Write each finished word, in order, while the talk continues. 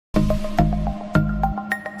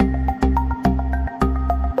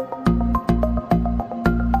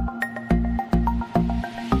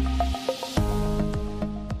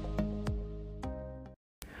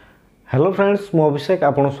Hello friends मो अभिषेक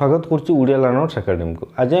आपन स्वागत करछि ओडिया लर्नर्स एकेडमी को।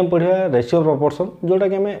 आज हम पढ़िया रेशियो प्रपोर्शन जोटा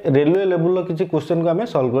कि हमें रेलवे लेवल किसी क्वेश्चन को हमें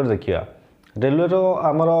सॉल्व कर देखिया। रेलवे रो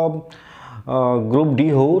हमर ग्रुप डी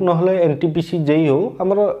हो नहले एनटीपीसी जेई हो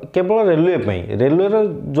हमर केवल रेलवे पई रेलवे रो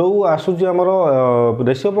जो आसुची हमर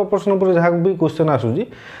रेशियो प्रपोर्शन पर जहा भी क्वेश्चन आसुची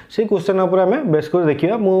से क्वेश्चन पर हमें बेस कर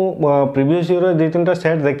देखिया। मु प्रीवियस ईयर दे तीनटा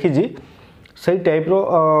सेट देखि जी सही टाइप रो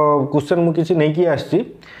क्वेश्चन मु किछि नै कि आछि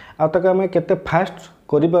आ तक हमें केते फास्ट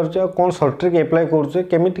करि परछ कोन शॉर्ट ट्रिक अप्लाई करछ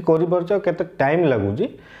केमिति करि परछ केते टाइम लागुची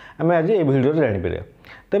हमें आज ए वीडियो रे जानि परिया।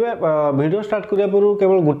 तबे वीडियो स्टार्ट करिया पूर्व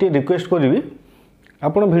केवल गोटे रिक्वेस्ट करिवि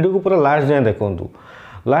आपण वीडियो को पूरा लास्ट जाय देखंतु।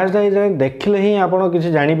 लास्ट जाय देखले ही आपण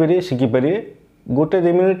किछि जानि परिए सिखि परिए। गोटे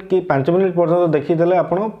 2 मिनिट कि 5 मिनिट पर्यंत देखि देले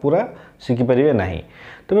आपण पूरा सिखि परिए नाही।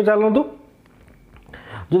 तबे चलंतु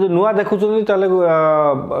जदि नुआ देखुछन ताले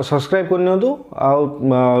सब्सक्राइब करनियंतु आ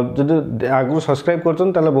जदि आगु सब्सक्राइब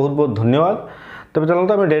करछन ताले बहुत बहुत धन्यवाद। तबे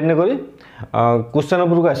चलंतु हम डेट ने करी क्वेश्चन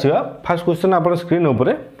ऊपर को आसीबा। फर्स्ट क्वेश्चन आपण स्क्रीन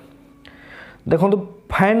ऊपर देखंतु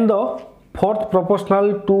find the fourth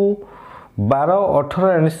proportional to 12 18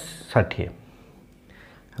 and 60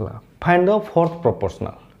 हला। फाइंड द फोर्थ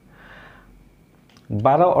प्रोपोर्शनल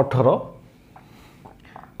 12 18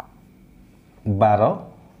 12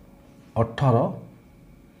 18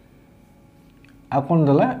 आपन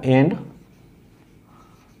दला एंड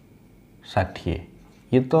 60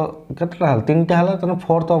 ये तो केतटा हल तीनटा हला तने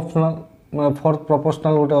फोर्थ ऑप्शनल फोर्थ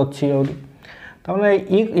प्रोपोर्शनल गोटे अछि और तने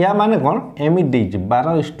या माने कोन एमि देछि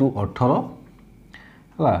 12:18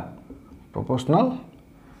 हला प्रोपोर्शनल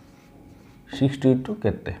 60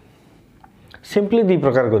 केते सिंपली दी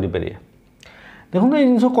प्रकार करि परिए। देखो ए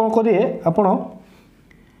जिंस कोन करिए आपण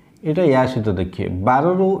एटा या सहित देखिए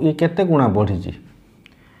 12 रु ये केते गुणा बढ़ी छी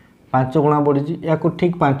 5 गुणा बढ़ी छी या को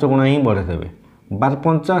ठीक 5 गुणा ही बढ़े देबे 12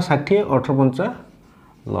 5 60 18 5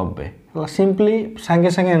 90 सिंपली सांगे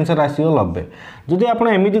सांगे आंसर आसीओ 90। जदि आपण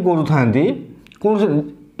एमिति करू थांती कोन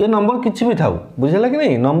ए नंबर किछि भी थाउ बुझला कि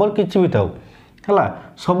नहीं नंबर किछि भी थाउ हला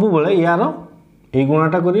सब बेले यार ए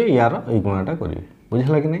गुणाटा करिए यार ए गुणाटा करिए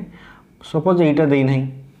बुझला कि नहीं। सपोज एटा देई नहीं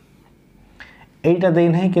एटा देई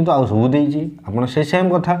नहीं किंतु आ सब देई छी आपण से सेम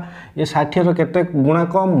कथा ये 60 रो केते गुणा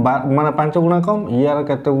कम माने 5 गुणा कम यार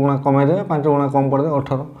केते गुणा कमे दे 5 गुणा कम पड़ दे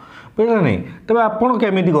 18 बुझला नहीं। तबे आपण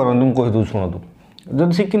केमिति करन तुम कहि दउ सुनतु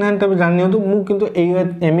जब शिखि ना तब जानियंतु मु किंतु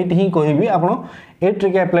एमिति ही कहबी आपण ए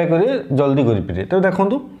ट्रिक अप्लाई करिए जल्दी करि पिरे। तो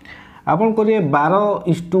देखंतु आपण करिए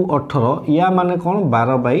 12:18 या माने कोन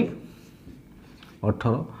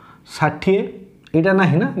 12/18 60 एटा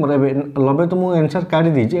नाही ना मोर 90 तो मु आंसर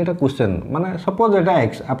काढी दी छी एटा क्वेश्चन माने सपोज एटा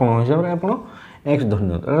x आपण हिसाब रे आपण x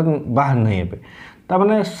धरनियो एटा बाहर नाही एबे ता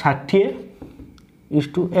माने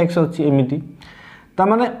 60:x अछि एमिति ता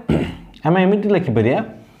माने हम एमिति लिखि परिया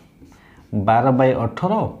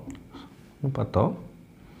 12/18 अनुपात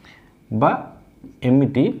बा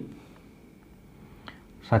एमिति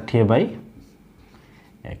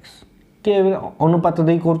 60/x के अनुपात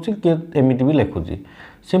दे करछि के एमिति भी लिखुछि।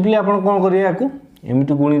 सिंपली आपण कोन करिया याकू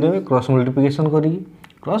एमिति गुणी देबे क्रॉस मल्टीप्लिकेशन करी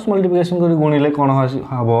गुणिले कोन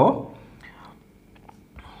हबो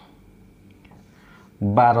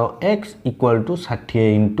 12x =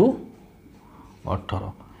 60 *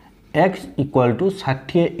 18 x =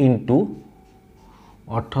 60 *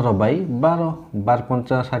 18/12 12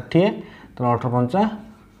 5 60 तो 18 5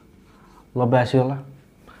 90 आसी गला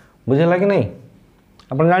बुझला कि नहीं।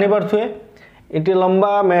 अपन जानि परथुए एटी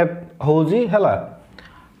लंबा मैथ होउजी हला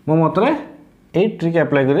मो मतरे ए ट्रिक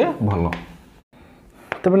अप्लाई करिए भलो।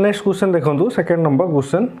 तब नेक्स्ट क्वेश्चन देखंतु second number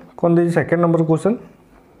question cone they second number question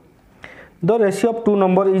the ratio of to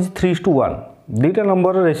number is 3:1 दीटा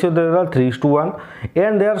number ratio देला 3:1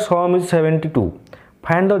 and there some is 72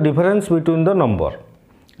 find the difference between the number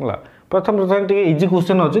हला। प्रथम टे easy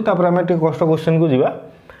question अछि तापर हम टे कष्ट क्वेश्चन को जिबा।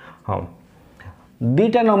 हां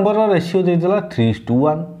दीटा नंबर रेशियो देला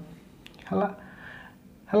 3:1 हला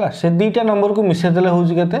हला से दीटा नंबर को मिसे देले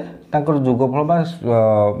होउची केते ताकर जोगफल बा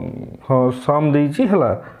सम देई छी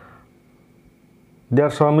हला देयर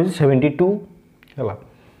सम इज 72 हला।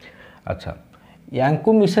 अच्छा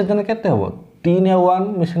यांको मिसे देने केते होबो 3 या 1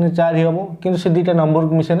 मिसेने 4 ही होबो किंतु से दीटा नंबर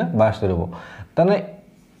को मिसेने 72 होबो तने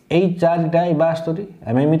ए 4 टा 72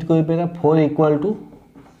 हम एमित कोइ पेरा 4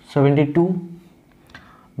 = 72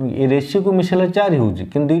 ए रेशियो को मिसेले 4 होउची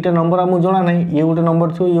किंतु दीटा नंबर हमु जणा नै ये गोटे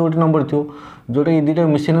नंबर थियो ये गोटे नंबर थियो जोटा ये दीटा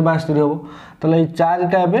मिसेने 72 होबो तले ए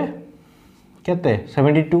 4 टा बे केते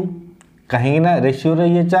 72 कहीं ना रेशियो रे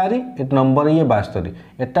ये 4 ए नंबर ये 72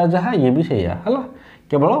 एटा जहा ये भी सेया हला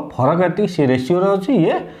केवल फरक एति से रेशियो रे अछि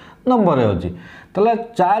ये नंबर रे अछि तले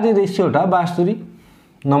 4 रेशियो टा 72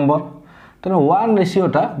 नंबर तने 1 रेशियो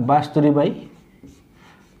टा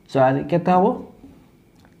 72/4 केते हबो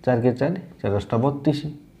 4 के 4 4 32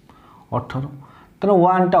 18 तेना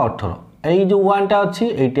 1 टा 18 এই जो 1 टा अच्छी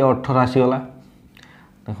এইটা 18 आसीगला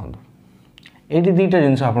देखो ये दुईटा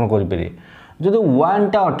जिनस आप जो 1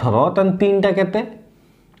 टा 18 तेन 3 टा केते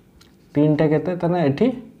 3 टा केते तेना एठी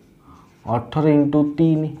 18 इंटू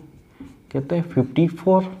 3 केते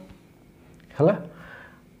 54 हला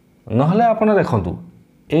नहले आपण देखंतु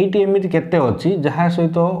एटी एमिति केते अछि जहा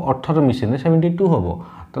सहित 18 मिसिने 72 होबो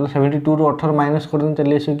तले 72 रु 18 माइनस कर दिन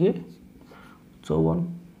चली आसे कि 54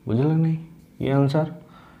 बुझले नै ये आंसर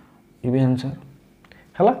ये भी आंसर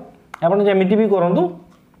हला आपण जेमिति भी करंतु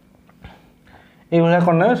ए भला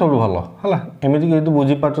करने सब भलो हला एमिति कि तो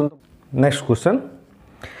बुझी पाचन next question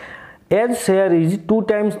as share is 2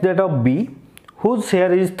 times that of B whose share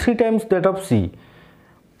is 3 times that of C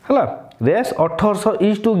हला race 1800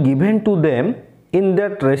 is to given to them in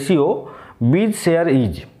that ratio B's share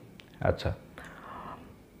is अच्छा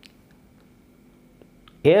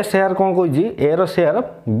ए शेयर कौन कही ए रो share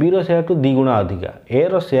B row share to 2 गुणा अधिका ए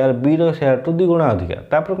रो share B row share to 2 गुणा अधिका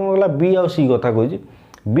तापर कौन गला बी और सी कथा कही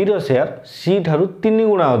बी रो शेयर सी ठारू 3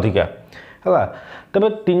 गुणा अधिका हला तबे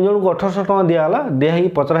 3 जन को 1800 टका दिया हला दिया ही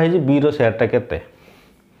पचरा है बी रो शेयर टा केते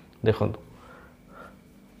देखंतु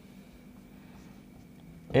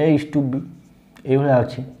ए इज टू बी ए भला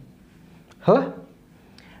अछि हला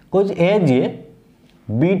कहि ए जे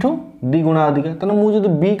बी ठू 2 गुणा अधिका तने मु जदि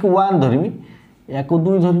बी को 1 धरिमी ए को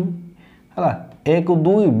 2 धरिमी हला ए को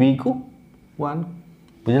 2 बी को 1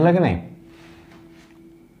 बुझला कि नहीं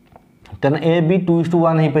तने ए बी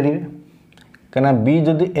 2:1 हे परिबे कना बी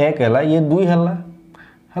जदि 1 हला ये 2 हला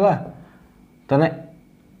हला तने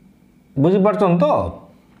बुझि परछन तो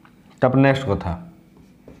तब नेक्स्ट कथा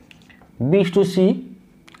बी टू सी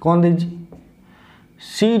कौन दीजी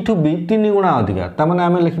सी टू बी 3 गुणा अधिका ता माने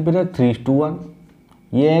आमे लिखि पिरा 3:1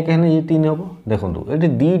 ये 1 है ये 3 होबो देखंतु एठी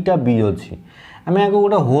दीटा बी अछि आमे आको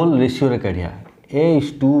गोटा होल रेशियो रे काढिया a is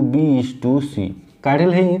to b is to c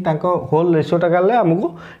काढिल हे ताको होल रेशियो टा काले हमको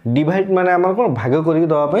डिवाइड माने हमर कोन भाग करि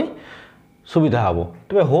दवा पई सुविधा हबो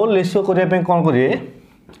तबे होल रेशियो करिया पई कोन करिए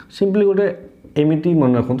सिंपली गोटे एमिति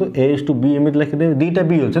मन रखंतु a is to b एमिति लिखि देबे दीटा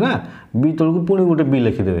b अछि ना b तळकु पुनी गोटे b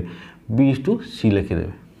लिखि देबे b is to c लिखि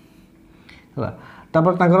देबे हला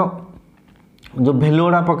तापर ताकर जो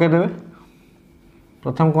वैल्यूडा पके देबे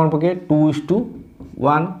प्रथम कोन पके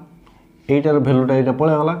 2:1 एटार वैल्यूटा एटा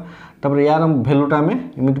पळे गला तापर यार वैल्यूटा हमें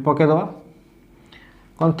एमिति पके दवा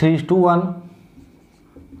कोन 3:1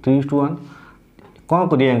 कोन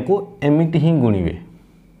करिया को एमिति ही गुणिबे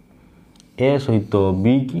a सहित b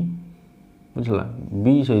की बुझला b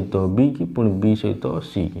सहित b की पुनी b सहित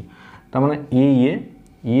c की ता माने ये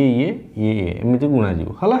एमिति गुणा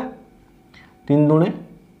जीवो हला 3 दुणे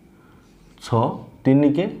 6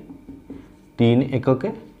 3 के 3 1 के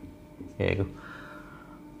 1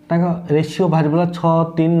 ताका रेशियो बाहर बोला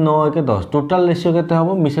 6 3 9 1 10 टोटल रेशियो केते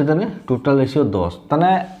हबो मिसे देने टोटल रेशियो 10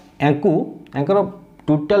 तने एंकु एंकर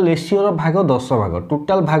टोटल रेशियो रो भाग 10 भाग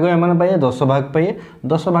टोटल भाग एमाने पाए 10 भाग पाए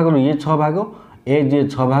 10 भाग रो ये 6 भाग ए जे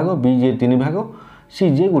 6 भाग बी जे 3 भाग सी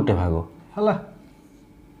जे गुटे भाग हला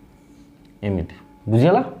एमिति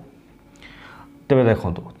बुझियला तबे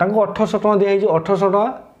देखंतु ताको 1800 टका दिया है 1800 टका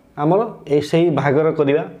हमर ए सही भाग रो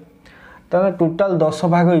करिवा तने टोटल 10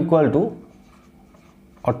 भाग इक्वल टू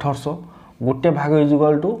 1800 गोटे भाग इज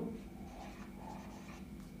इक्वल टू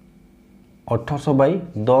 1800 बाई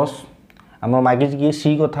 10 हम मागिज कि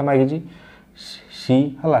सी कथा मागिज सी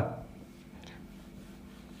हला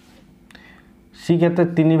सी केते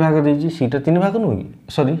 3 भाग देजी सीटा 3 भाग नु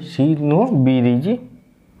सॉरी सी नो बी देजी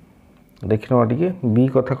देखिनो टिके बी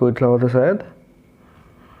कथा कइतला बोले शायद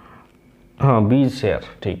हां बी शेयर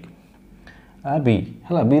ठीक आ बी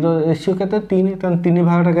हला बी रो रेशियो केते 3 तन 3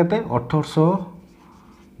 भागटा केते 1800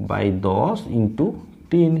 बाई 10 इंटू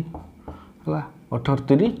 3 हला 18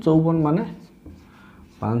 3 54 माने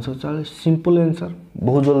 540 सिंपल आंसर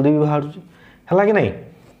बहुत जल्दी भी बाहर हला कि नहीं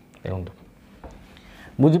देखंतु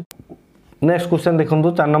बुझ नेक्स्ट क्वेश्चन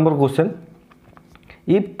देखंतु 4 number question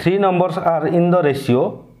if 3 numbers are in the ratio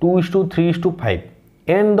 2:3:5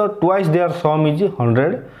 and the twice their sum is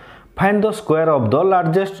 100 find the square of the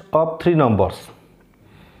largest of 3 numbers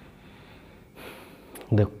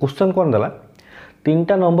देख क्वेश्चन कोन दला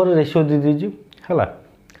तीनटा नंबर रेशियो दे दीजी हला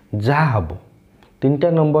जा हबो तीनटा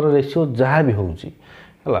नंबर रेशियो जा भी होउची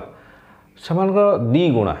हला समान को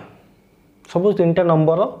 2 गुणा सब तीनटा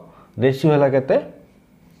नंबर रेशियो हला केते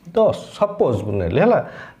 10 सपोज बनेले हला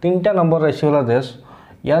तीनटा नंबर रेशियो हला 10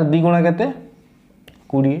 यार 2 गुणा केते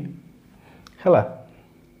 20 हला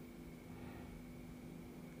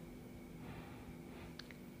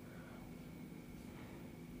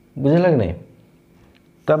बुझला कि नहीं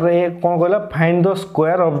तब ये कौन कहला find the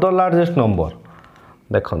square of the largest number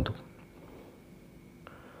देखंतु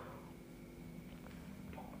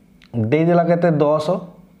देदेला केते 10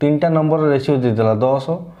 तीनटा नंबर रेशियो देदेला 10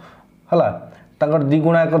 हला ताकर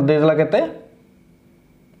द्विगुणा कर देदेला केते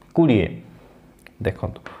 20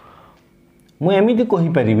 देखंतु मु एमिति कहि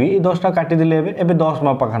परिबी ए 10 टा काटि दिले एबे 10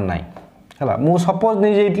 मा पाखा नाही हला मु सपोज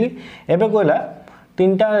नै जाइतली एबे कहला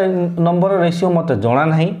तीनटा नंबर रेशियो मते जणा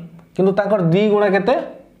नाही किंतु ताकर द्विगुणा केते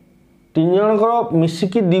तीन जन को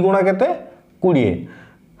मिसिकी द्विगुणा केते 20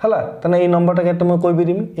 हला तने ए नंबर टा केते म कहि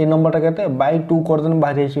परिबी ए नंबर टा केते बाय 2 कर देन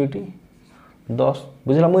बाहर आसी एटी 10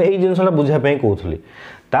 बुझला मु एई जिनसला बुझा पई कहउथली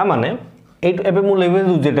ता माने एबे मु लेबे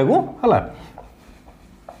दुजेटा को हला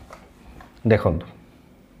देखंतु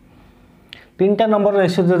तीनटा नंबर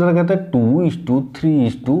रेशियो देला केते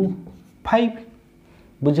 2:3:5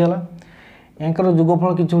 बुझला एंकर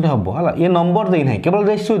जोगफल किछु उठे हबो हला ये नंबर देई नाही केवल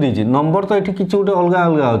रेशियो देछि नंबर तो एठी किछु उठे अलगा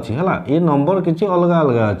अलगा अछि हला ये नंबर किछु अलगा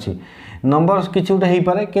अलगा अछि नंबर किछु उठे हेई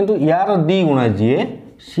पारे किंतु यार दी गुणा जे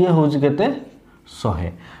सी होउछि केते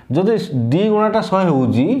 100 जदि दी गुणाटा 100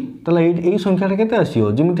 होउछि तले एई संख्याटा केते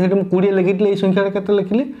आसीओ जेमिति हेटे 20 लिखितले एई संख्याटा केते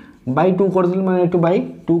लिखिली बाय 2 कर दिले माने एटू बाय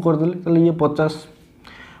 2 कर दिले तले ये 50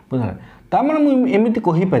 बुझला ता माने मु एमिति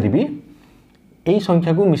कहि परिबी एई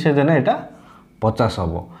संख्या को मिसे देना एटा 50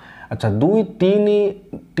 हबो अच्छा 2 3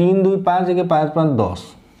 3 2 5 के 5 5 10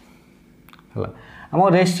 हला हम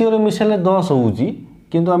रेशियो रे मिसेले 10 होउची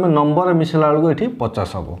किंतु हम नंबर रे मिसेला वाला को एठी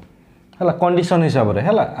 50 हबो हला कंडीशन हिसाब रे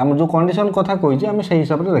हला हम जो कंडीशन कथा कहि जे हम सही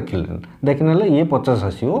हिसाब रे देखिनेले ये 50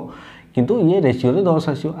 आसीओ किंतु ये रेशियो रे 10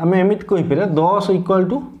 आसीओ हम एमित कहि पेरे 10 =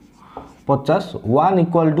 50 1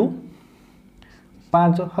 =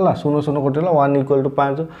 5 हला 0 0 कटेला 1 =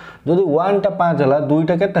 5 जदि 1 टा 5 हला 2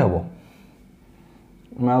 टा केते हबो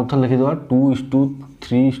मैं उथर लिखि दवा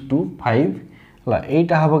 2:3:5 हला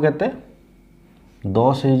एटा हबो केते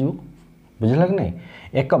 10 हे जो बुझला कि नहीं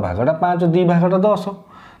एक भागटा 5 2 भागटा 10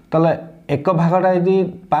 तले एक भागटा यदि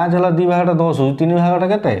 5 हला 2 भागटा 10 हो 3 भागटा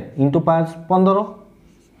केते * 5 15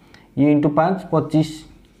 ये * 5 25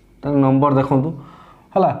 त नंबर देखंतु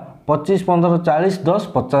हला 25 15 40 10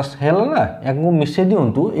 50 हेला ना याको मिसे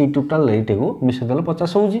दियंतु ए टोटल एटे को मिसे देले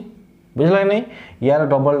 50 होउजी बुझला नहीं यार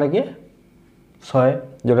डबल टा के 100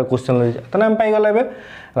 जोटा क्वेश्चन ले तने हम पाई गला बे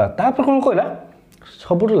तापर कोन कहला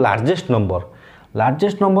सबुट लार्जेस्ट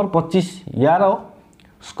नंबर 25 यार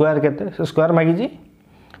स्क्वायर केते से स्क्वायर मागी जी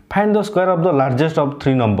find the square of the largest of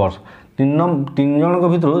 3 numbers तीन जन को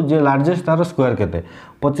भीतर जे लार्जेस्ट तार स्क्वायर केते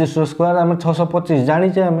 25 रो स्क्वायर हम 625 जानि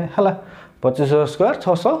छे हम हला 25 रो स्क्वायर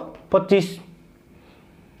 625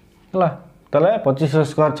 हला तले 25 रो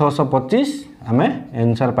स्क्वायर 625 हमें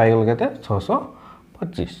आंसर पाई गल केते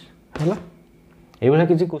 625 हला ए वाला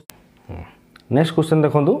किछि नेक्स्ट क्वेश्चन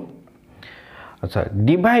देखंतु अच्छा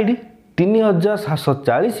divide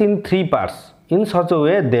 3740 in 3 parts in such a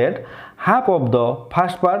way that half of the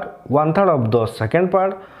first part 1/3 of the second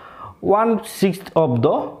part 1/6 of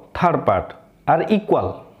the third part are equal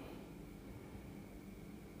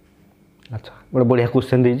अच्छा बड़ा बढ़िया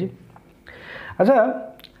क्वेश्चन दीजिए अच्छा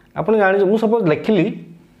आपने जानी मु सपोज लिखिली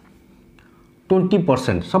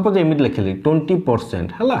 20% सपोज एमित लिखिली 20%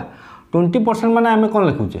 हला 20% माने आमे कोन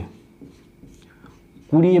लिखुचे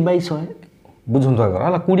 20/100 बुझंतो अगर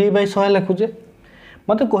हला 20/100 लिखुचे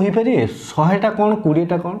मते कहि पारे 100 टा कोन 20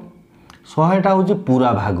 टा कोन 100 टा होची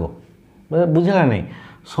पूरा भाग बुझला नहीं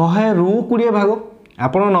 100 रु 20 भाग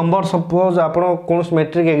आपण नंबर सपोज आपण कोन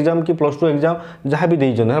मैट्रिक एग्जाम की +2 एग्जाम जहां भी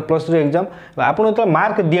देइ जने +3 एग्जाम आपण तो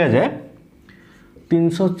मार्क दिया जाए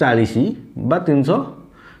 340 बा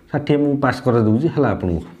 360 मु पास कर दूजी हला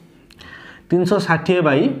आपण 360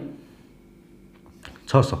 बाई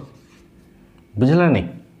 600 बुझला नहीं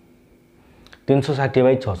 360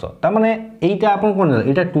 बाई 600 ता माने एटा आपण कोन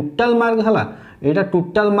एटा टोटल मार्क हला एटा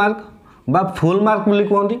टोटल मार्क बा फुल मार्क बोली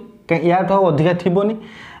कोंती या तो अधिका थिबोनी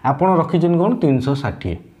आपण रखि जन कोन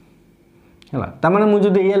 360 हला ता माने मु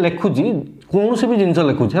जदी ये लिखुजी कोन से भी जिंस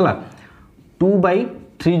लिखुजी हला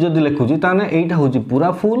 2/3 जदी लिखुजी ता माने एटा होजी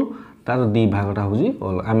पूरा फुल तार दी भागटा होजी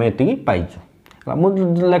आमे एतिकी पाइछु हला मु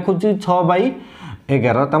लिखुजी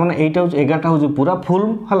 6/11 ता माने एटा होजी 11 टा होजी पूरा फुल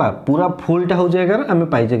हला पूरा फुल टा होजी 11 आमे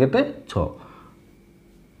पाइजे केते 6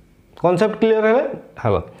 कॉन्सेप्ट क्लियर है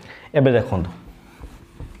हला एबे देखंतु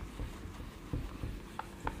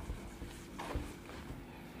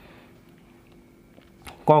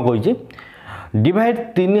कौन कही डिवाइड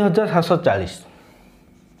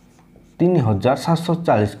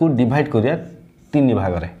 3740 को डिवाइड करिया 3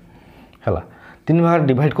 भाग रे हला 3 भाग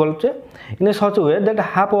डिवाइड करछे इन सच way that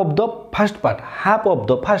half of the first part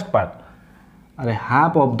अरे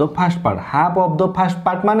half of the first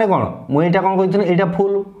part माने कोन मु एटा कोन कहिथिन एटा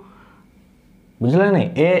फुल बुझला नहीं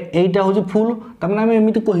एटा होजी फुल तमना हम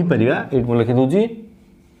एमिति कहि परिया एट मु लिखि दोजी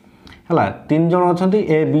है 3 जन अच्छा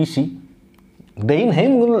ए बी सी देई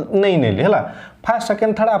नहीं नेली है फास्ट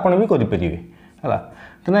सेकेंड थर्ड आपड़ भी करेंगे है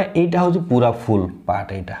तो यहाँ हूँ पूरा फुल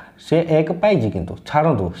पार्ट यहाँ सी एक पाई किंतु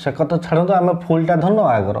छाड़ू से कथा छाड़ू आम फुलटा धन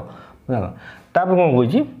आगर तापर कौन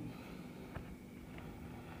कही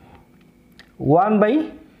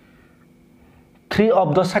 1/3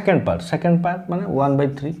 ऑफ द सेकेंड पार्ट माने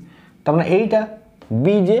 1/3 तमें यहीटा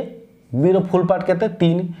B J B full part के 3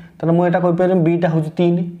 तेना मुझे कहीपर बीटा हूँ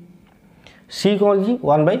 3 सी कौन कि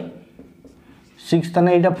 1/6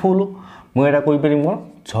 तेना यहाँ फुल मुझे कहीपर कौन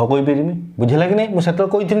 6 कहीपर बुझेगा कि नहीं मुझे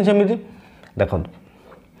कही सेमती देखो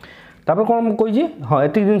तापर कौन कही हाँ ये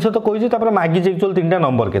जिन तो कही मागिज एक्चुअल 3टा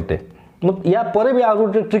नंबर के या पर भी आउ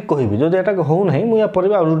गोटे ट्रिक कहबी जो यहाँ हो ना मुझे पर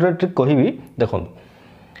भी आउ गोटे ट्रिक कहबी देखो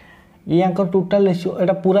ये टोटाल रेशियो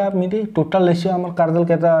यहाँ पूरा एमती टोटाल रेशियो आम कार्डेल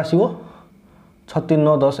के आसो 36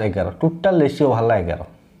 9 10 11 टोटाल रेशियो बाहर 11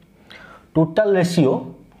 total ratio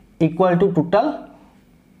equal to total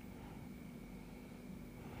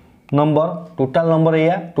number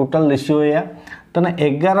या टोटाल रेशियो या तो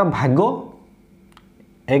 11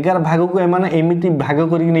 भाग को एम एमती भाग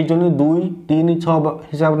कर 2 3 6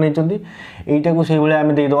 हिसाब नहीं यहीटा को से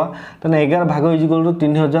आम देदेवा तो 11 भाग इजिकल टू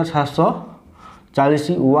 3740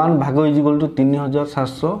 1 भाग इजिकल टू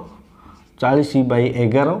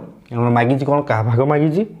 3740/11 मागिच कौन क्या भाग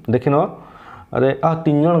मागिच देख न अरे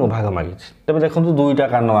 3 जन को भाग मागिच तेज देखो 2टा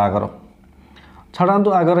कान आगर छाड़ू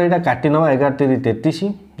आगर यहाँ काटी नवा 11 3 33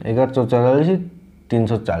 11 4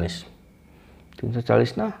 44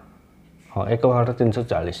 340 ना हाँ एक भागटा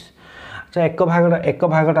 340 अच्छा एक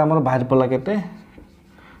भागटा आम बाहर पड़ा के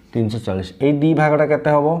 340 ये 2 भागटा के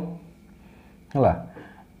हम है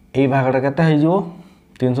ये भागटा के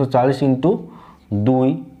 340 इंटू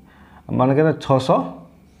 2 मान के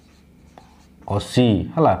 680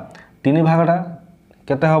 है 3 भागटा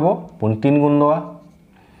के हम पुणी 3 गुण दवा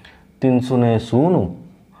 3 0 0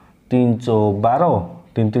 3 12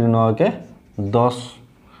 3 3 9 के 10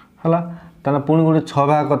 है ताना पुणी गोटे 6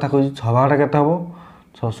 भाग कथा कही 6 भागटा के हम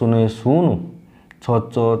 6 0 0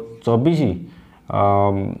 6 24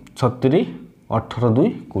 36 18 2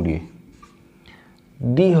 20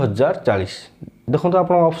 2040 देखो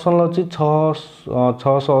आप ऑप्शन अच्छी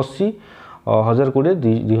 680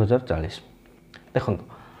 1020 2040 देखो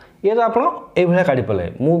ये तो आप काढ़ी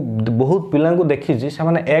पारे मु बहुत पिला देखी से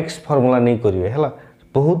एक्स फर्मूला नहीं करेंगे है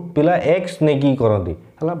बहुत पिला एक्स नहीं करती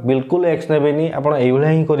है बिल्कुल एक्स ने आप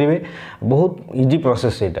ही करेंगे बहुत इजी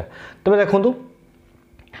प्रोसेस यहाँ तेज देखो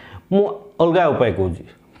मु अलग उपाय कहूँ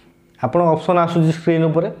आप ऑप्शन आसूँ स्क्रीन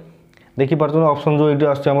उपर देखिपार ऑप्शन जो ये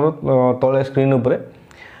आम तले स्क्रीन उपर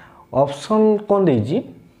ऑप्शन कौन देती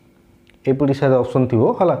एपटी साइड ऑप्शन थी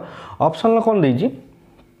है ऑप्शन कौन देती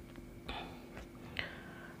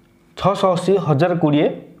 680 1020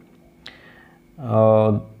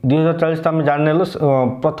 2040 आम जान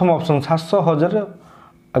प्रथम ऑप्शन 700 1000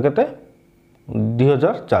 के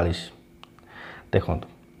 2040 देखो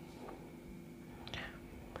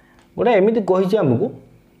गोटे एमती कही आमको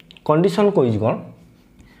कंडीशन कही कौन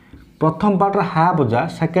प्रथम पार्टर हाफ जा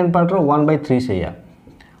सेकेंड पार्टर 1/3 से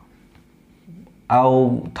आउ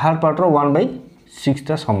थर्ड पार्टर 1/6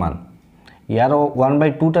 टा सामान यार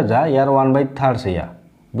 1/2 टा जा यार 1/3 से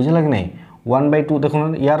बुझेगा कि नहीं 1/2 देखो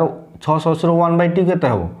यार 680 1/2 के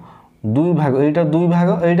हम 2 भाग यहाँ 2 भाग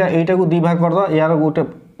यहाँ को 2 भाग करद यार गोटे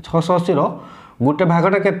 680 गोटे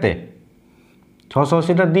भागटा के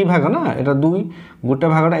 680 टा 2 भाग ना यहाँ 2 गोटे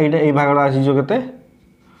भागटा ये भागटा आसी के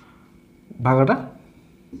भागटा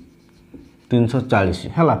 340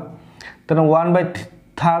 है तेना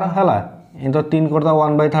 1/3 है ये तो 3 करद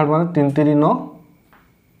 1/3 मान 3 3 9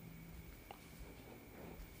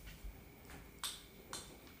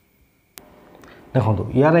 देखो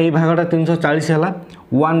यार ये भागटा 340 है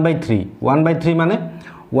 1/3 माने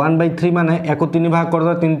 1/3 माने एक 3 भाग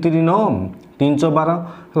कर 3 3 9 312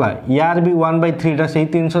 है यार भी 1/3 टा से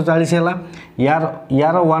 340 है यार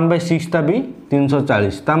 1/6 टा भी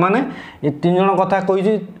 340 ता माने ये 3 जन कथा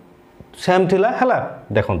कही सेम थिला है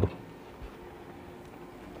देखो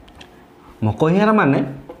मो कहियार माने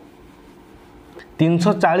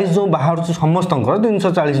 340 जो बाहर समस्त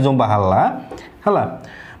 340 जो बाहर है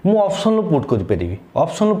मु ऑप्शन लो पुट करि परिबी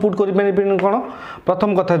ऑप्शन लो पुट करि परिबी कोन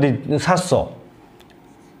प्रथम कथा 700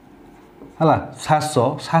 हला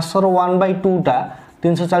 700 रो 1/2 टा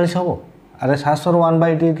 340 हो अरे 700 रो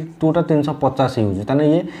 1/2 टा 350 हो ताने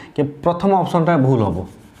ये के प्रथम ऑप्शन टा भूल हो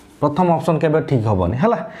प्रथम ऑप्शन केबे ठीक होबनी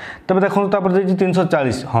हला तबे देखो तापर देजी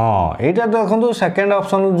 340 हां एटा देखो सेकंड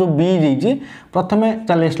ऑप्शन जो बी देजी प्रथमे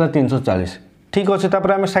चले असला 340 ठीक अछि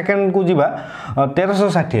तापर हम सेकंड को जीवा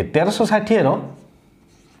 1360 रो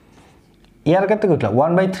यार केते कहला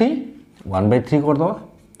 1/3 कर दो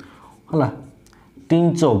है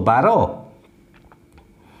 312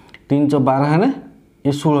 312 है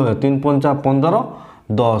ये 16 3 5 15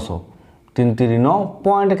 10 3 3 9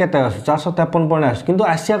 पॉइंट के 453 पॉइंट आस किंतु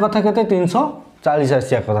आसिया कथा के 340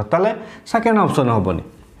 आसिया कथा ताले सेकेंड ऑप्शन हेनी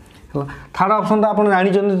थर्ड ऑप्शन तो आप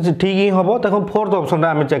जानी ठीक ही हम देखो फोर्थ ऑप्शन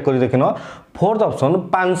आम चेक कर देखना फोर्थ ऑप्शन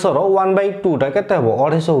 500 1/2 टा केते हबो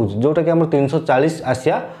 250 हो जोटा कि हम 340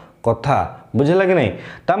 आसिया कथा बुझेगा कि नहीं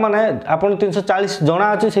ताने आपन 340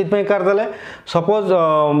 जना अच्छे से काटिदेले सपोज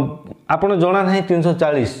आपन जना ना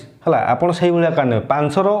 340 है आपन से भाया काटे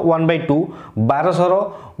 500 1/2 1200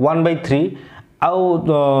 1/3 आउ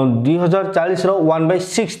 2040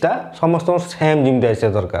 1/6 टा समस्त सेम जमी आसा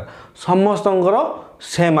दरकार समस्त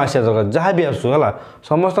सेम आसा दरकार जहाँ भी आसू है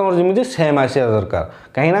समस्त जमी सेम आसा दरकार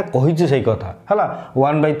कहीं कही से कथा है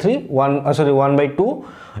 1/3 सॉरी 1/2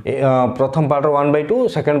 प्रथम पार्टर 1/2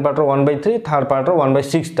 सेकेंड पार्टर 1/3 थर्ड पार्टर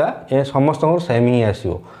 1/6 टा ये समस्त सेम ही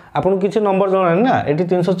आसो आपन किसी नंबर जना ना ये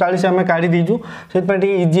 340 आम काढ़ी दीचु से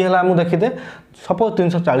इजी है आमको देखीदे सपोज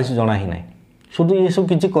 340 जना ही ना शुद्ध ये सब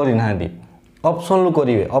किसी करना ऑप्शन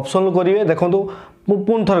करेंगे देखो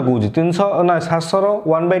पुणी थर कौच 300 ना 700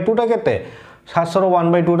 1/2 टा के 700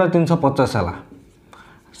 1/2 टा 350 है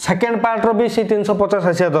सेकेंड पार्टर भी से 350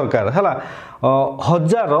 आसा दरकार है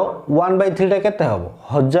 1000 1/3 टा के हम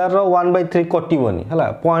 1000 1/3 कटोनी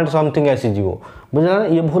है पॉइंट समथिंग आसीज बुझा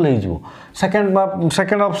ये भूल हो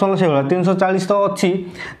सेकेंड ऑप्शन से 340 तो अच्छी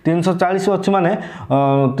 340 अच्छी माने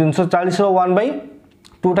 340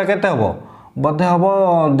 1/2 टा के हम बोधे हम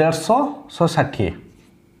 150 160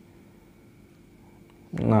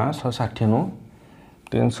 ना 160 नु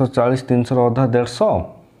 340 300 अधा 150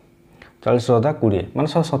 40 अधा 20 मान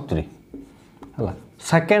 170 है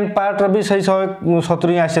सेकेंड पार्ट भी सही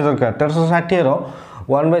 170 आसा दरकार 360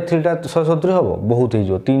 1/3 टा 170 हम बहुत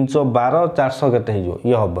हो 312 400 के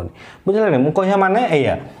ये हेनी बुझे मुझे कह माने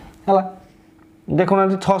या है देखुना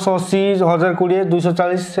 680 1020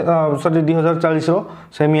 240 सॉरी 2040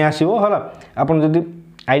 सेमी आसो है आप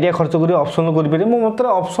आइडिया खर्च कर ऑप्शन करेंगे मो मत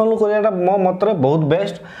ऑप्शन कराटा मो मत बहुत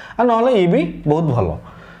बेस्ट आ ना ये भी बहुत भल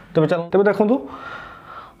तब चल तब देखो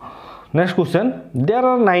next question there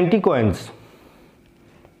are 90 coins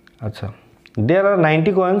अच्छा there are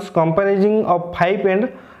 90 coins कंपेरिजिंग of 5 and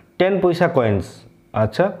 10 पैसा कॉइन्स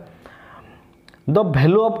अच्छा the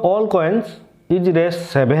value of all coins is race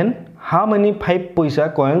 7 how many 5 पैसा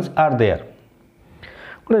कॉइन्स आर देयर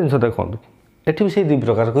गोटे जिन देखो ये भी से 2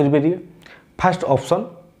 प्रकार करेंगे फास्ट ऑप्शन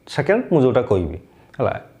सेकेंड मुझे जोटा कहि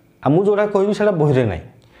है मुझे जोटा कहि से बही ना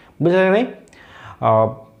बुझे ना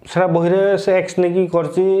से बही से एक्स नहीं कर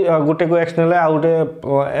गोटे को एक्स ने आउ गोटे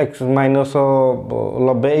एक्स माइनस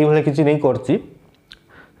 90 ये किसी नहीं कर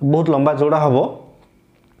बहुत लंबा जोड़ा हम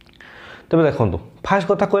तेज देखो फास्ट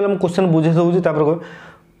कथा कहले मुझे क्वेश्चन बुझे दूसरी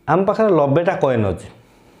कह आम पाखे 90टा कॉइन अच्छी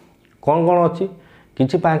कौन कौन अच्छी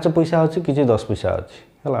किसी 5 पैसा अच्छी किसी 10 पैसा अच्छी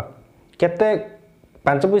है केते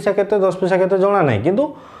 5 पैसा केते 10 पैसा केते जना नहीं किंतु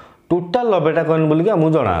टोटाल 90टा कॉइन बोलिक आमको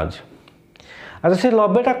जना अच्छे अच्छा से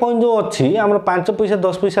 90टा कॉइन जो अच्छी आम 5 पैसा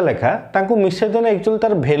 10 पैसा लेखा तांको मिसेदेने एक्चुअली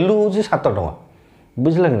तार भैल्यू हूँ 7 टका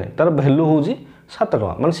बुझे कि नहीं तार भैल्यू हूँ 7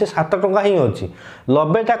 टका माने से 7 टका ही अच्छी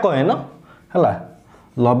 90टा कॉइन है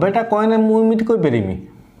 90टा कॉइन मुझे कहीपरि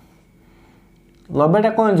 90टा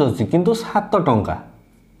कॉइन्स अच्छी किंतु 7 टका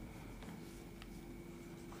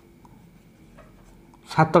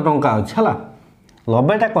 7 टका अच्छी है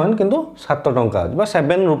 90टा कॉइन किंतु 7 टका अच्छी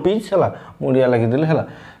 7 रुपीज है मुझे लगिदेली है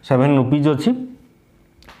 7 रुपीज अच्छी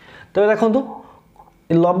तेज देखो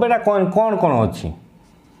 90टा कॉइन कौन कौन अच्छी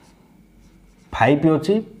 5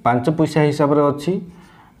 अच्छी 5 पैसा हिसाब से अच्छी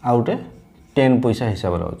आ गोटे 10 पैसा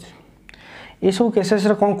हिसाब से अच्छी ये सब केसेस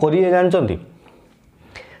कौन करेंगे जानते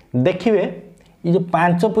देखिए ये जो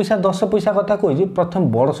 5 पैसा 10 पैसा कथा कही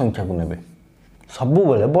प्रथम बड़ संख्या को नेबे सब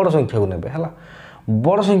बेले बड़ संख्या को नेबे है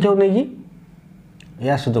बड़ संख्या को नहीं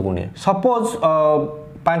या सहित गुणे सपोज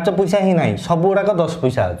 5 पैसा ही ना सब गुड़ाक 10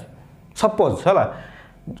 पैसा अच्छे सपोज है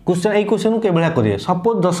क्वेश्चन ये क्वेश्चन के करेंगे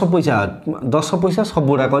सपोज 10 पैसा सब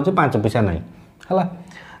गुड़ाक अच्छे 5 पैसा ना है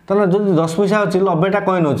तेना जो 10 पैसा अच्छी 90टा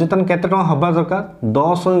कॉइन अच्छे तेना केते टका हवा दरकार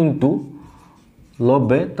 10 इंटू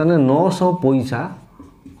 90 तेना 900 पैसा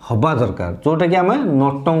हवा दरकार जोटा कि आम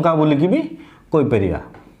 9 टंका बोलिकी भी कहीपर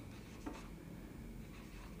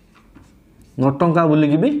 9 टंका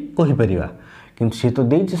बोलिकी भी कहीपर कि सी तो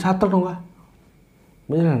दे 7 टंका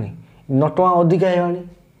बुझे नहीं 9 टंका अधिका है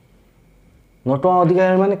 9 टंका अधिका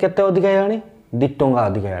है माने केते अधिका है 2 टंका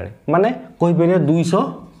अधिका है माने कहीपर 200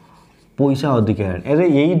 पैसा अधिका है अरे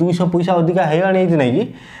यही 200 पैसा अधिका है नहीं कि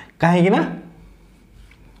कहीं ना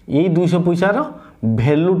यही 200 पैसार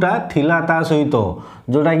भैल्यूटा थिला ता सहित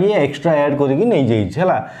जोटा कि एक्स्ट्रा ऐड करके नहीं जाइए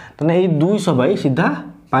है तो ये 200 बाई सीधा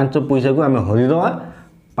 5 पैसा को आम हरिदवा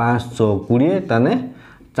 520 ताने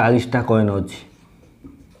 40टा कॉइन अच्छी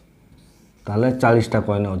ताले 40टा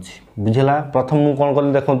कॉइन अच्छी बुझेगा। प्रथम मु कौन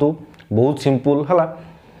कली देखु बहुत सिंपल है।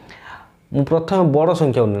 मु प्रथम बड़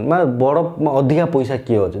संख्या मैं बड़ अधिका पैसा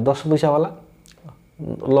किए अच्छे 10 पैसा वाला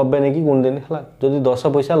 90 नहीं कि गुण देनी है। जदि 10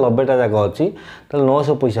 पैसा 90टा जाक अच्छी तो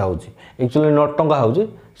 900 पैसा हो एक्चुअली 9 टंका हो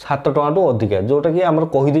 7 टଙ୍କା टू अधिका जोटा कि आम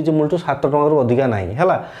कहीदे मूल 7 टଙ୍କା रू अधिका ना है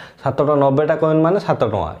 7 टଙ୍କା 90टा कॉइन माने 7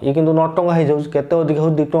 टଙ୍କା ये किंतु 9 टଙ୍କା हो जाए केते अधिका हो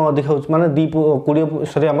 2 टଙ୍କା अधिका हो माने 20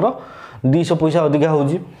 सॉरी आमर 200 पैसा अधिका हो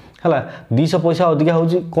 200 पैसा अधिका हो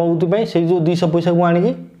कौन से जो 200 पैसा को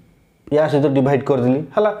आनिकी या सहित डिवाइड करदेली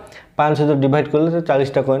है 5 सहित डिवाइड कले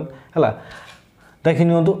 40टा कॉइन है। देखि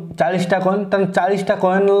नियंतु 40टा कॉइन तान 40टा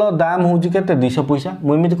कॉइन दाम हूँ केते 200 पैसा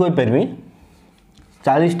मुझे कोई पारि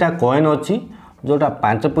 40टा कॉइन अच्छी जोटा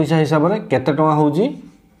 5 पैसा हिसाब से केते टଙ୍କା हो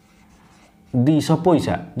 200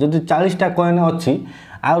 पैसा जदि 40टा कॉइन अच्छी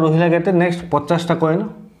आ रहा केते नेक्स्ट 50टा कॉइन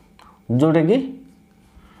जोटा कि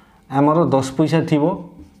आमर 10 पैसा थी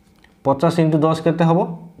 50 × 10 केते हम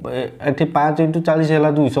ये 5 × 40 है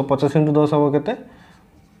 200 50 × 10 हम केते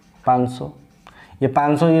 500 ये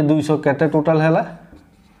 500 ये 200 केते टोटाल है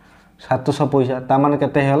 700 पैसा तामान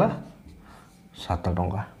केते है 7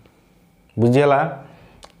 टଙ୍କା बुझीगला।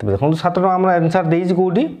 तो देखो 7 टଙ୍କା आम आंसर देजी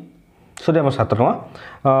कौटी सॉरी आम 7 टଙ୍କା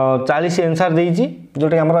 40 आंसर देजी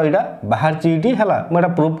जोटा आमर यहाँ बाहर ये है मुझे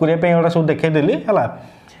प्रूफ करने सब देखदेली है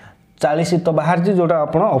 40 तो बाहर जोटा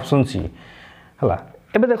आप ऑप्शन सी है।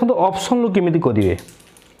 एबे देखो तो ऑप्शन रू केमिति करिवे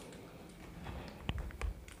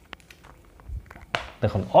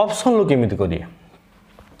देखो ऑप्शन रू केमिति करिवे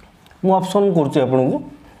मु ऑप्शन करछि आपन को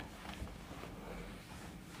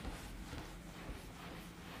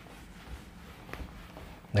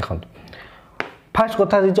देखो फास्ट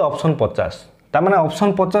कथा दीजिए ऑप्शन 50 तार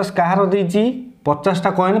ऑप्शन 50 कहार दीजिए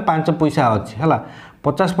 50टा कॉइन 5 पैसा अच्छी है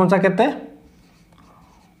 50 5 केते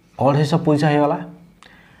 250 पैसा हो गला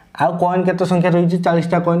आउ कॉइन केते संख्या रही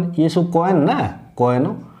 40टा कॉइन ये सब कॉइन ना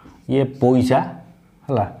कॉइन ये पैसा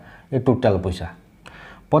है ये टोटाल पैसा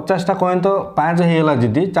 50टा कॉइन तो 5 होगा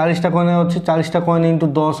जी 40टा कॉइन अच्छी 40टा कॉइन इंटू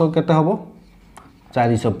 10 केते हम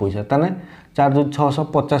 400 पैसा ताने 4 2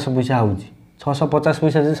 650 पैसा हो 650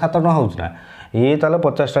 पैसा जी 7 टଙ୍କା होना ये ताले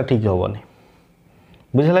 50टा ठीक हेनी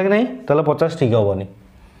बुझे कि नहीं ताले 50 ठीक हेनी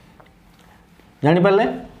जापारे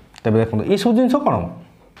तेज देखो ये सब जिन कौन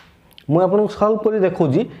मुझे सल्व कर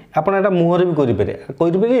देखी आपड़ा मुहर भी करें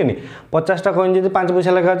 50टा कॉइन जी 5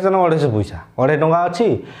 पैसा लेखा अच्छे 250 पैसा 2.5 टଙ୍କା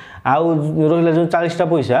अच्छी आउ रहा जो 40टा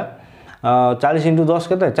पैसा 40 × 10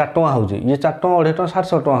 के 4 टଙ୍କା हो ये 4 टଙ୍କା 2.5 टଙ୍କା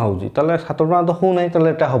 700 टଙ୍କା हो 7 टଙ୍କା तो हो ना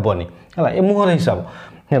यहाँ हेनी है ये मुहर हिसाब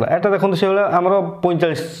है एटा देखो से आमर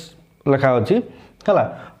 45 लेखा अच्छी है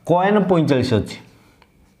कॉइन 45 अच्छी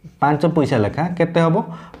 5 पैसा लेखा केते हम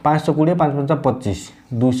 520 5 5 25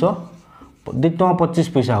 200 2 टଙ୍କା 25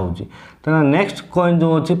 पैसा हो नेक्स्ट कॉइन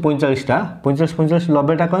जो अच्छी 45टा 45 45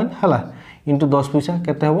 90टा कॉइन है इंटू 10 पैसा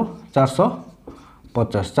केते हम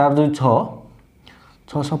 450 4 2 6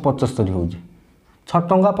 675 हो 6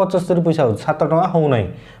 टଙ୍କା 75 पैसा हो 7 टଙ୍କା हो ना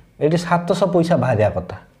ये 700 पैसा बाहर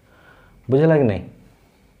कथा बुझेगा कि नहीं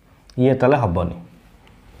ये ताले हेनी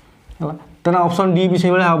है तेना ऑप्शन डी भी से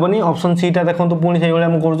हेनी ऑप्शन सी टा देखो पुणी से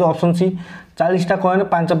कर ऑप्शन सी 40टा कॉइन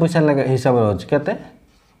 5 पैसा हिसाब से अच्छे केते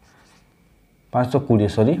 520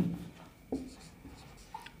 सॉरी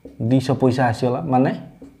 200 पैसा आसीगला माने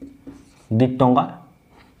 2 टଙ୍କା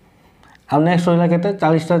आ नेक्स्ट रहा केते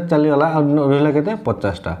 40टा चलीगला रहा केते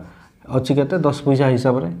 50टा अच्छी केते 10 पैसा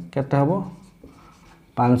हिसाब से केते हम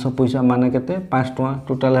 500 पैसा माने केते 5 टଙ୍କା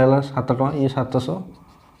टोटाल है 7 टଙ୍କା ये 700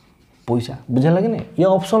 पैसा बुझेगा कि नहीं ये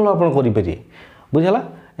ऑप्शन आप करें बुझेगा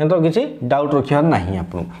एम तो किसी डाउट रखार ना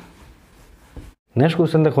आप नेक्स्ट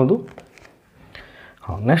क्वेश्चन देखो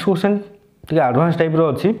हाँ next question T advance type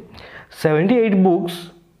अच्छी 78 books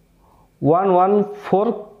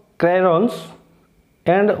 114 crayons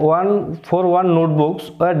and 141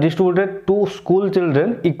 notebooks were distributed to school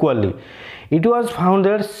children equally. It was found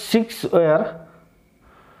that 6 were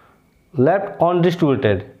left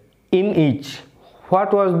undistributed in each.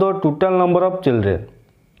 What was the total number of children?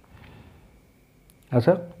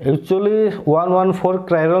 अच्छा actually 114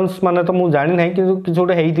 क्रायरन्स माने तो मुझे जानी ना कि किसी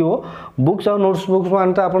गोटे हो बुक्स और नोट्स बुक्स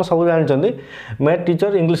माने तो आप सब जानते मैथ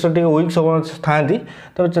टीचर इंग्लिश वीक सब था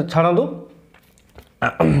तो छाड़ू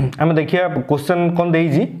आम देखिए क्वेश्चन कौन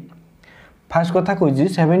देजी फास्ट कथा कही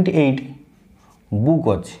 78 बुक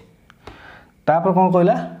अच्छी तापर कौन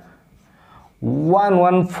कहला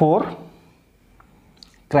 114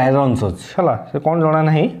 क्रायरन्स अच्छी है से कौन जना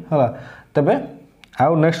ना है तेरे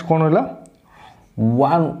आउ नेक्स्ट कौन रहा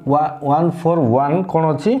 141 कौन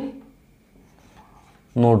अच्छी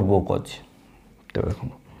नोटबुक अच्छी तो देखो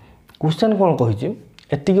क्वेश्चन कौन कही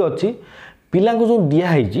एति अच्छी पिला जो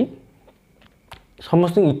दिखाई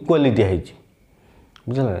समस्त इक्वाली दिखाई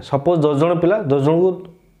बुझे सपोज 10 जन पिला 10 जन को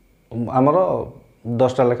आमर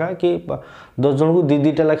 10टा लेखा कि 10 जन को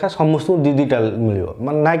 2-2टा लेखा समस्त को 2-2टा मिल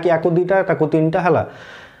मान ना कि आपको 2टा ताको 3टा है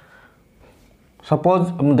सपोज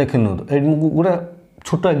देख गोटे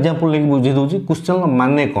छोट एग्जांपल लेकिन बुझे दूसरी क्वेश्चन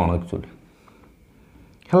माने कौन एक्चुअली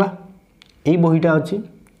है यही बहीटा अच्छी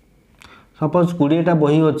सपोज 20टा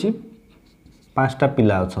बही अच्छी 5टा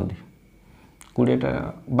पिला अच्छा 20टा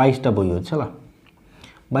 22टा बही अच्छी है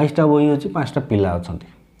 22टा बही अच्छी 5टा पिला अच्छा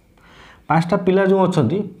 5टा पिला जो अच्छा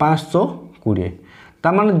 520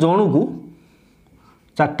 ता माने जन को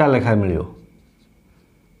 4टा लेखा मिल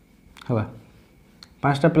है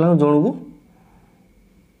 5टा पिला जन को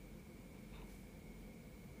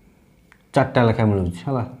 4टा लेखा मिलूँ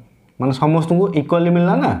है माने समस्त को इक्वाली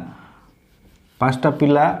मिलना ना 5टा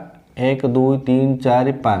पिला 1 2 3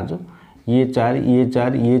 4 5 ये 4 ये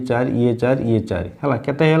 4 ये 4 ये 4 ये 4 है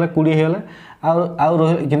केते 20 है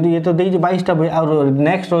कि ये तो 22टा बही आ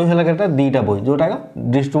नेक्स्ट रही है 2टा बही जोटा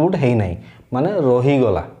डिस्ट्रीब्यूट है ना माने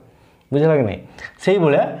रहीगला बुझला कि नहीं से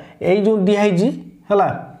भाया यही जो दिखाई है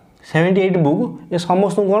 78 बुक ये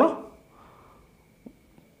समस्त कौन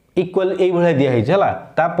इक्वाल यही भाया दिखाई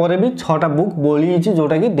है भी 6टा बुक बोली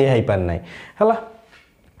जोटा कि दिखाई पार ना है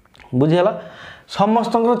बुझीगला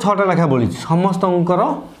समस्त 6टा लेखा बोली समस्त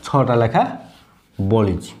 6टा लेखा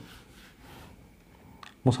बोली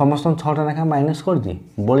मु समस्त 6टा लेखा माइनस कर दी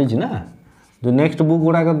बोली ना जो नेक्स्ट बुक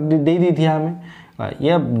गुड़ाक दे दी थी आम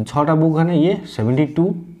ये 6टा बुक है ये 72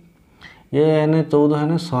 ये है 14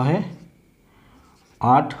 है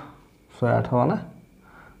 108 108 हो ना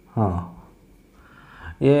हाँ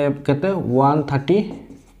ये केते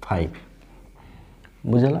 135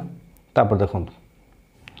 बुझला तापर देखो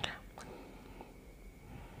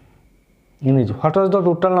what was the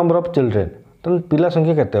total number of children तो पिला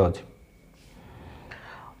संख्या केते अछि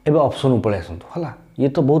एबे ऑप्शन पळे आसंतो हला ये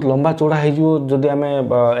तो बहुत लंबा चौड़ा है जो जदि आम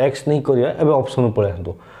एक्स नहीं करिया एबे ऑप्शन पळे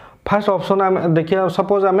आसंतो फर्स्ट ऑप्शन आम देखिया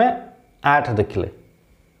सपोज आम 8 देखले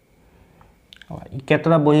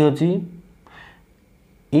केतरा बही अछि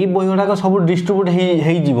ये बही गुड़ाक सब डिस्ट्रीब्यूट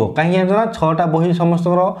हो कहीं ना 6टा बही समस्त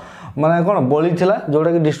माने कौन बली थिला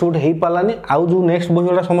जोटा कि डिस्ट्रीब्यूट हो पारानी आउ जो नेक्स्ट बही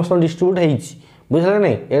गुड़ा समस्त डिस्ट्रीब्यूट हो बुझे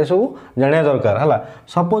नहीं ये सब जाना दरकार है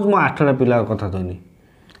सपोज मु 8टा पिला कथा कहनी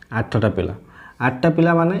 8टा पिला 8टा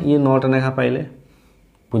पिला माने ये 9टा लेखा पाइले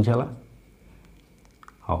बुझला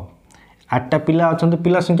हाँ 8टा पिला अच्छा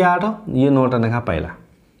पिला संख्या 8 ये 9टा लेखा पाइला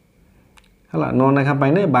है 9 लेखा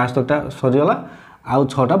पाइने 72टा सरीगला आउ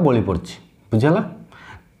 6टा बली पड़ी बुझला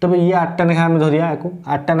तब ये 8टा लेखा आम धरिया या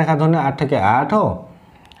 8टा लेखा धरने 8 के 8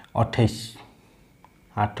 28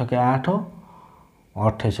 8 के 8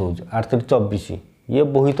 28 हो 8 24 ये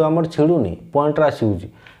बही तो आम छिड़ूनी पॉइंट राशि हो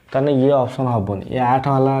ये ऑप्शन हेनी ये 8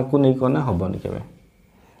 वाला को नहीं करना हेनी के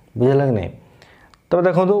बुझेगा कि नहीं तब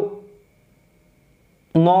देखो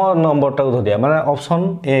 9 नंबरटा को धरिया माने ऑप्शन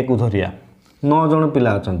ए को धरिया 9 जन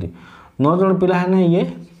पिला अच्छा 9 जन पिला है ये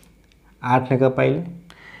 8 लेखा पाइले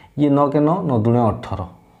ये 9 के 9 9 दूने 18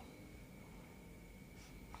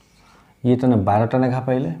 ये तो 12टा लेखा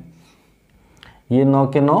पाइले ये 9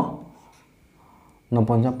 के 9 9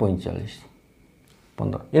 5 45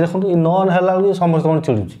 15 ये देखो ये 9 है समस्त कौन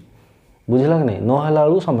चिड़ू बुझला कि नहीं 9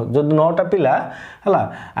 है समस्त जो 9टा पिला है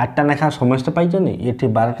 8टा लेखा समस्त पाई ये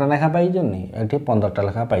 12टा लेखा पाई ये 15टा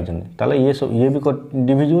लेखा पाई ताले ये सब ये भी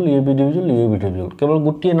डिविजुअल ये भी डिविजुअल ये भी डिविजुअल केवल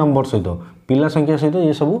गोटे नंबर सहित पिला संख्या सहित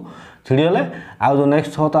ये सब छिड़गले आउ जो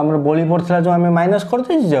नेक्स्ट 6 तो आम बली पड़ता जो आम माइनस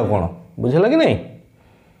करते कौन बुझला कि नहीं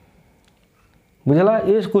बुझला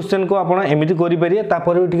ये क्वेश्चन को आप एमती करेंगे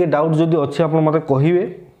तापर भी टे डाउट जदि अच्छे आप मत कहे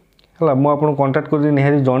है मुझे कंटाक्ट कर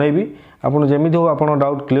निहाती जनइबी आपड़ जमी हो आप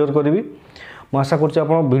डाउट क्लीयर करी मुझे आशा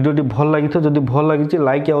करडी भल लगी जदि भल लगी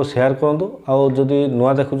लाइक और शेयर करूँ आदि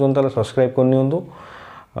नुआ देखुं सब्सक्राइब करनी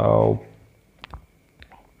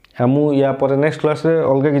मु या पर नेक्स्ट क्लास रे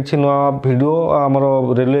अलग किसी नुआ वीडियो आमर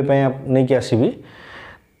रेलवे नहीं आसबि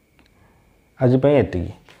आज एति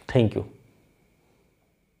थैंक यू।